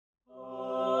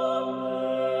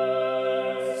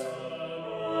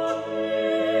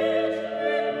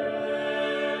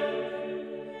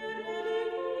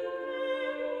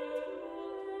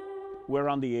We're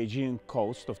on the Aegean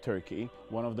coast of Turkey,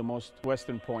 one of the most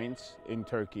western points in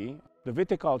Turkey. The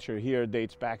viticulture here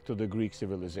dates back to the Greek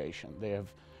civilization.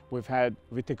 We've had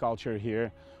viticulture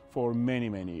here for many,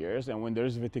 many years, and when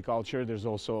there's viticulture, there's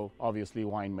also obviously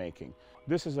winemaking.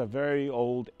 This is a very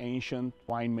old, ancient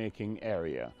winemaking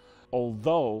area.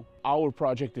 Although our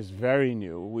project is very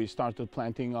new, we started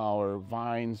planting our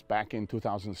vines back in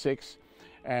 2006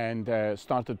 and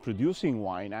started producing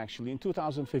wine actually in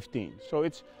 2015. So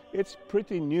it's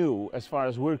pretty new as far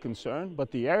as we're concerned, but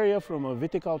the area from a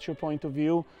viticulture point of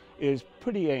view is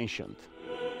pretty ancient.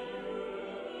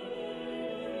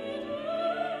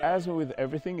 As with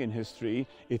everything in history,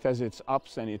 it has its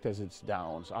ups and it has its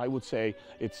downs. I would say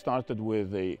it started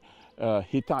with the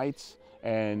Hittites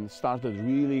and started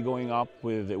really going up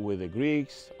with the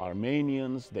Greeks,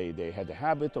 Armenians. They had a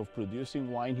habit of producing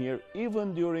wine here.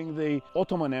 Even during the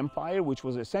Ottoman Empire, which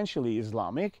was essentially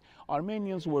Islamic,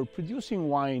 Armenians were producing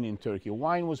wine in Turkey.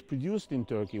 Wine was produced in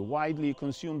Turkey, widely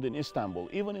consumed in Istanbul,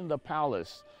 even in the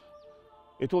palace.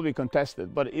 It will be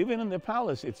contested, but even in the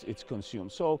palace it's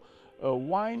consumed. So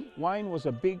wine was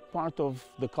a big part of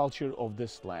the culture of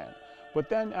this land. But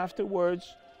then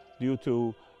afterwards, due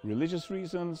to religious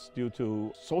reasons, due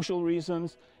to social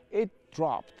reasons, it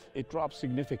dropped. It dropped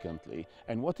significantly.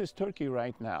 And what is Turkey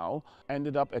right now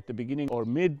ended up at the beginning or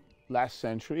mid last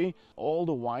century, all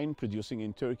the wine producing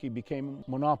in Turkey became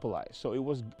monopolized. So it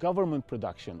was government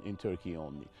production in Turkey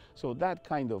only. So that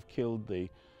kind of killed the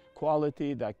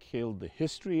quality, that killed the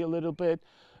history a little bit.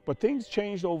 But things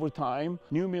changed over time.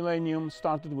 New millennium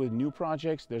started with new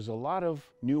projects. There's a lot of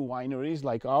new wineries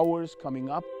like ours coming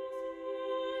up.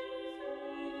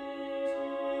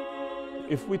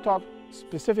 If we talk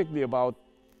specifically about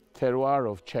terroir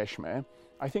of Çeşme,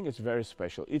 I think it's very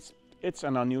special. It's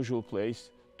an unusual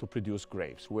place to produce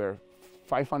grapes. We're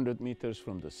 500 meters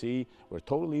from the sea, we're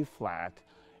totally flat,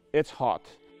 it's hot.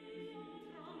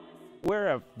 We're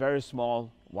a very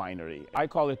small winery. I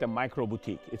call it a micro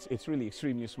boutique. It's really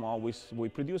extremely small. We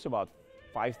produce about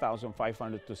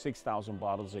 5,500 to 6,000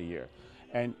 bottles a year.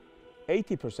 And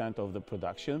 80% of the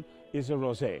production is a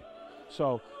rosé.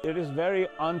 So it is very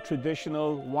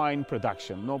untraditional wine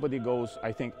production. Nobody goes,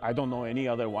 I don't know any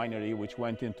other winery which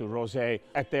went into rosé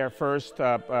at their first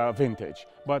vintage.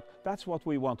 But that's what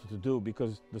we wanted to do,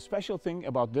 because the special thing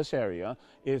about this area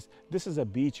is this is a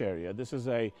beach area. This is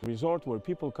a resort where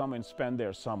people come and spend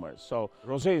their summers. So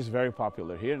rosé is very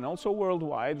popular here, and also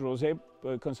worldwide, rosé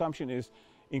consumption is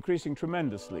increasing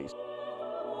tremendously.